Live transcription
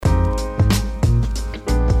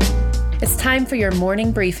It's time for your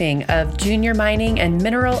morning briefing of junior mining and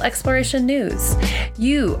mineral exploration news.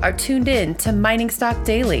 You are tuned in to Mining Stock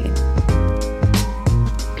Daily.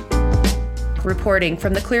 Reporting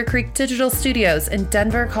from the Clear Creek Digital Studios in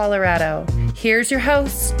Denver, Colorado, here's your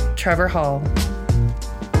host, Trevor Hall.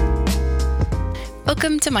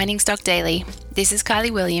 Welcome to Mining Stock Daily. This is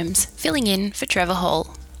Kylie Williams, filling in for Trevor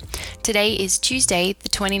Hall. Today is Tuesday, the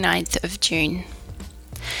 29th of June.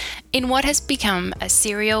 In what has become a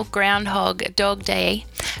serial Groundhog Dog Day,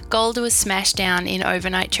 gold was smashed down in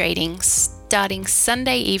overnight trading, starting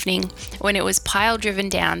Sunday evening when it was pile-driven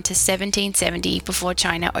down to 1770 before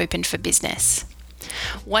China opened for business.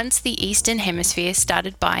 Once the Eastern Hemisphere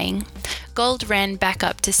started buying, gold ran back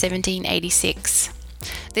up to 1786.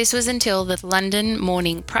 This was until the London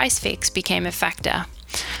morning price fix became a factor,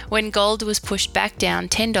 when gold was pushed back down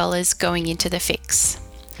 $10 going into the fix.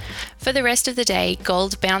 For the rest of the day,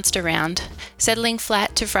 gold bounced around, settling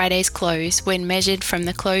flat to Friday's close when measured from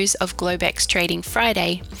the close of Globex trading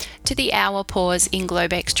Friday to the hour pause in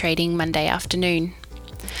Globex trading Monday afternoon.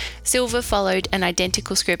 Silver followed an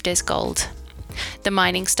identical script as gold. The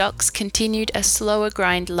mining stocks continued a slower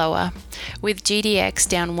grind lower, with GDX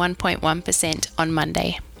down 1.1% on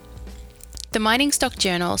Monday. The Mining Stock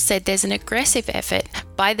Journal said there's an aggressive effort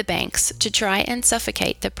by the banks to try and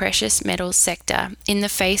suffocate the precious metals sector in the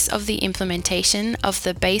face of the implementation of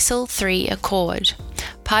the Basel III Accord,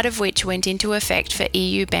 part of which went into effect for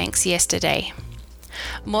EU banks yesterday.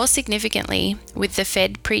 More significantly, with the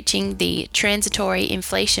Fed preaching the transitory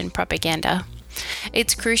inflation propaganda,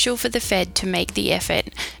 it's crucial for the Fed to make the effort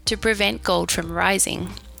to prevent gold from rising,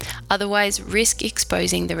 otherwise risk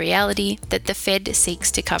exposing the reality that the Fed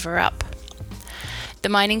seeks to cover up. The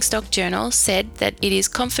Mining Stock Journal said that it is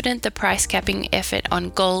confident the price capping effort on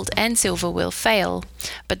gold and silver will fail,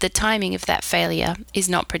 but the timing of that failure is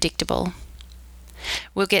not predictable.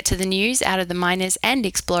 We'll get to the news out of the miners and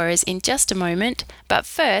explorers in just a moment, but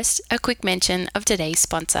first, a quick mention of today's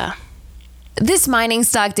sponsor. This Mining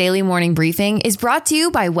Stock Daily Morning Briefing is brought to you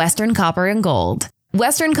by Western Copper and Gold.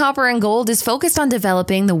 Western Copper and Gold is focused on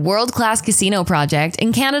developing the world-class casino project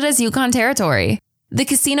in Canada's Yukon Territory. The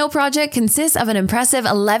casino project consists of an impressive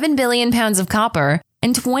 11 billion pounds of copper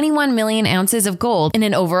and 21 million ounces of gold in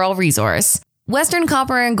an overall resource. Western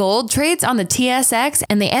Copper and Gold trades on the TSX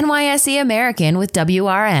and the NYSE American with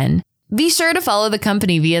WRN. Be sure to follow the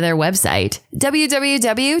company via their website,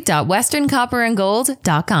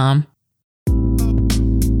 www.westerncopperandgold.com.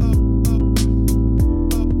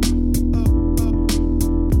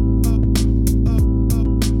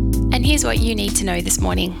 And here's what you need to know this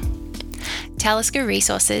morning. Talisker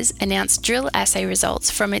Resources announced drill assay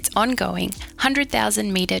results from its ongoing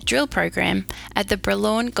 100,000 metre drill program at the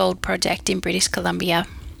Bralorne Gold Project in British Columbia.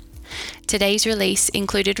 Today's release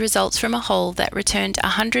included results from a hole that returned a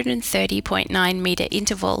 130.9 metre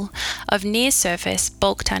interval of near-surface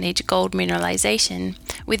bulk tonnage gold mineralisation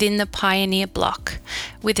within the Pioneer Block,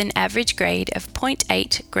 with an average grade of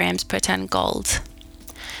 0.8 grams per tonne gold.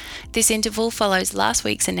 This interval follows last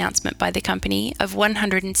week's announcement by the company of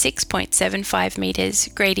 106.75 metres,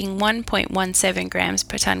 grading 1.17 grams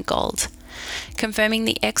per tonne gold, confirming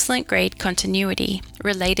the excellent grade continuity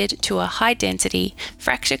related to a high-density,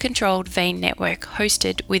 fracture-controlled vein network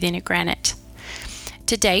hosted within a granite.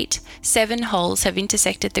 To date, 7 holes have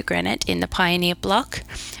intersected the granite in the Pioneer Block,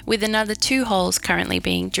 with another 2 holes currently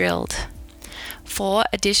being drilled. 4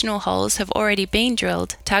 additional holes have already been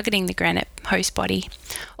drilled targeting the granite host body,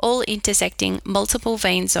 all intersecting multiple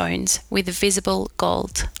vein zones with visible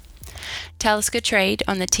gold. Talisker trade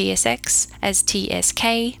on the TSX as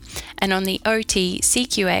TSK and on the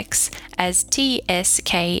OTCQX as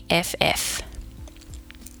TSKFF.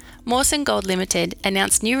 Mawson Gold Limited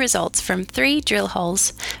announced new results from 3 drill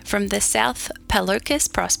holes from the South Palokas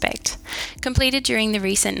prospect, completed during the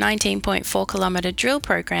recent 19.4 kilometre drill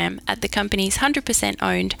program at the company's 100%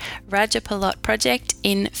 owned Rajapalot project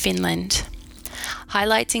in Finland.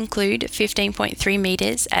 Highlights include 15.3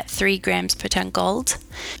 metres at 3 grams per tonne gold,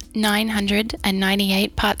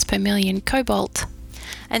 998 parts per million cobalt,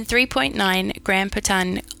 and 3.9 gram per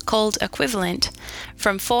tonne gold equivalent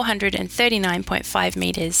from 439.5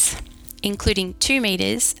 metres, including 2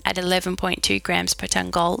 metres at 11.2 grams per tonne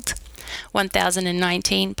gold,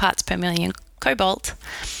 1,019 parts per million cobalt,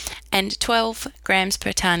 and 12 grams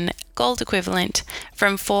per tonne gold equivalent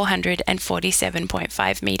from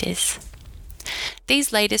 447.5 metres.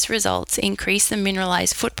 These latest results increase the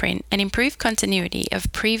mineralised footprint and improve continuity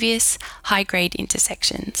of previous high-grade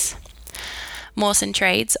intersections. Mawson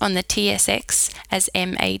trades on the TSX as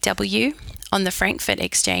MAW, on the Frankfurt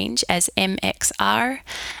Exchange as MXR,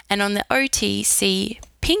 and on the OTC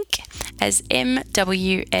Pink as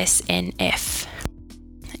MWSNF.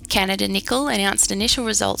 Canada Nickel announced initial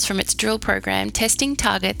results from its drill program testing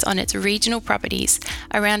targets on its regional properties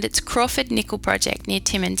around its Crawford Nickel project near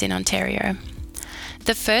Timmins in Ontario.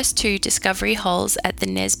 The first 2 discovery holes at the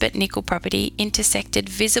Nesbitt Nickel property intersected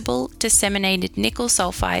visible disseminated nickel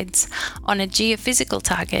sulfides on a geophysical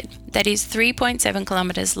target that is 3.7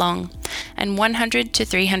 kilometres long and 100 to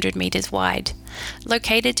 300 metres wide,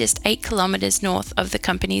 located just 8 kilometres north of the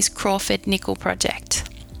company's Crawford Nickel project.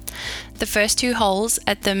 The first 2 holes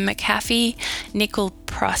at the McAfee Nickel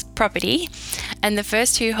property and the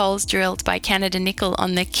first 2 holes drilled by Canada Nickel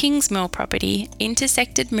on the Kingsmill property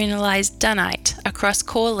intersected mineralised dunite across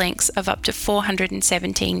core lengths of up to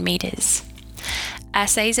 417 metres.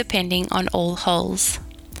 Assays are pending on all holes.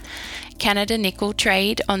 Canada Nickel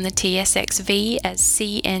trade on the TSXV as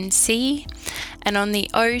CNC and on the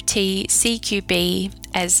OTCQB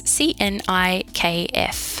as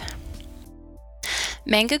CNIKF.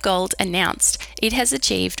 Manga Gold announced it has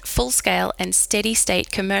achieved full-scale and steady-state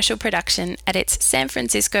commercial production at its San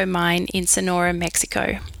Francisco mine in Sonora,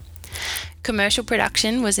 Mexico. Commercial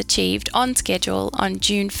production was achieved on schedule on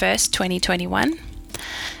June 1, 2021.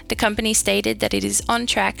 The company stated that it is on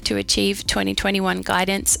track to achieve 2021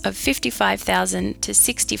 guidance of 55,000 to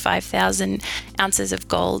 65,000 ounces of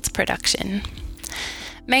gold production.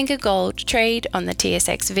 Manga Gold trade on the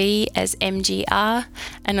TSXV as MGR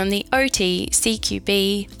and on the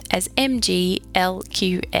OTCQB as MGLQF.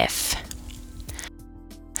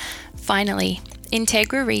 Finally,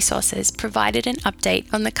 Integra Resources provided an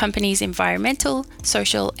update on the company's environmental,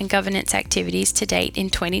 social and governance activities to date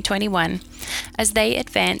in 2021 as they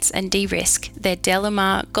advance and de-risk their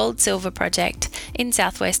DeLamar Gold-Silver project in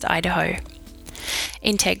southwest Idaho.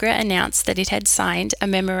 Integra announced that it had signed a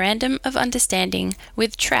Memorandum of Understanding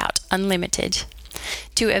with Trout Unlimited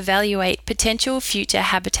to evaluate potential future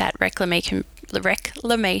habitat reclamation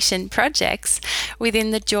projects within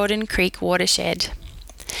the Jordan Creek watershed.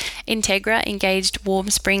 Integra engaged Warm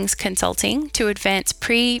Springs Consulting to advance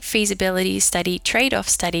pre-feasibility study trade-off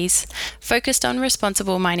studies focused on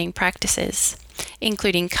responsible mining practices,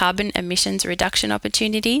 including carbon emissions reduction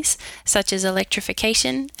opportunities such as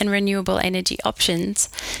electrification and renewable energy options,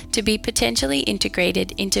 to be potentially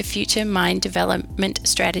integrated into future mine development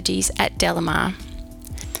strategies at DeLamar.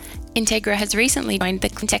 Integra has recently joined the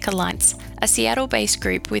Cleantech Alliance, a Seattle-based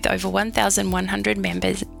group with over 1,100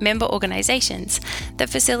 member organizations that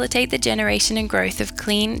facilitate the generation and growth of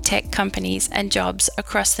clean tech companies and jobs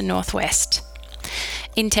across the Northwest.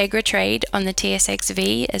 Integra trade on the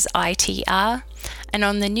TSXV as ITR and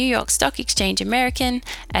on the New York Stock Exchange American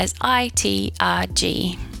as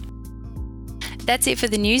ITRG. That's it for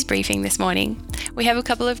the news briefing this morning. We have a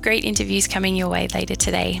couple of great interviews coming your way later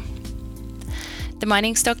today. The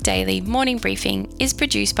Mining Stock Daily morning briefing is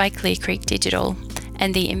produced by Clear Creek Digital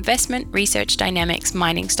and the Investment Research Dynamics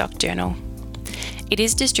Mining Stock Journal. It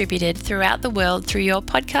is distributed throughout the world through your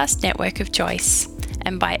podcast network of choice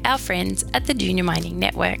and by our friends at the Junior Mining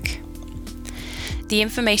Network. The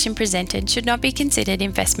information presented should not be considered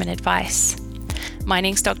investment advice.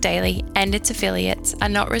 Mining Stock Daily and its affiliates are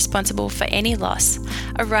not responsible for any loss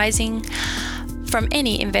arising from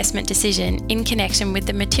any investment decision in connection with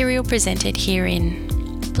the material presented herein.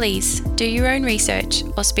 Please do your own research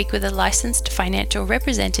or speak with a licensed financial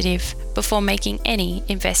representative before making any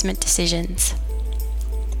investment decisions.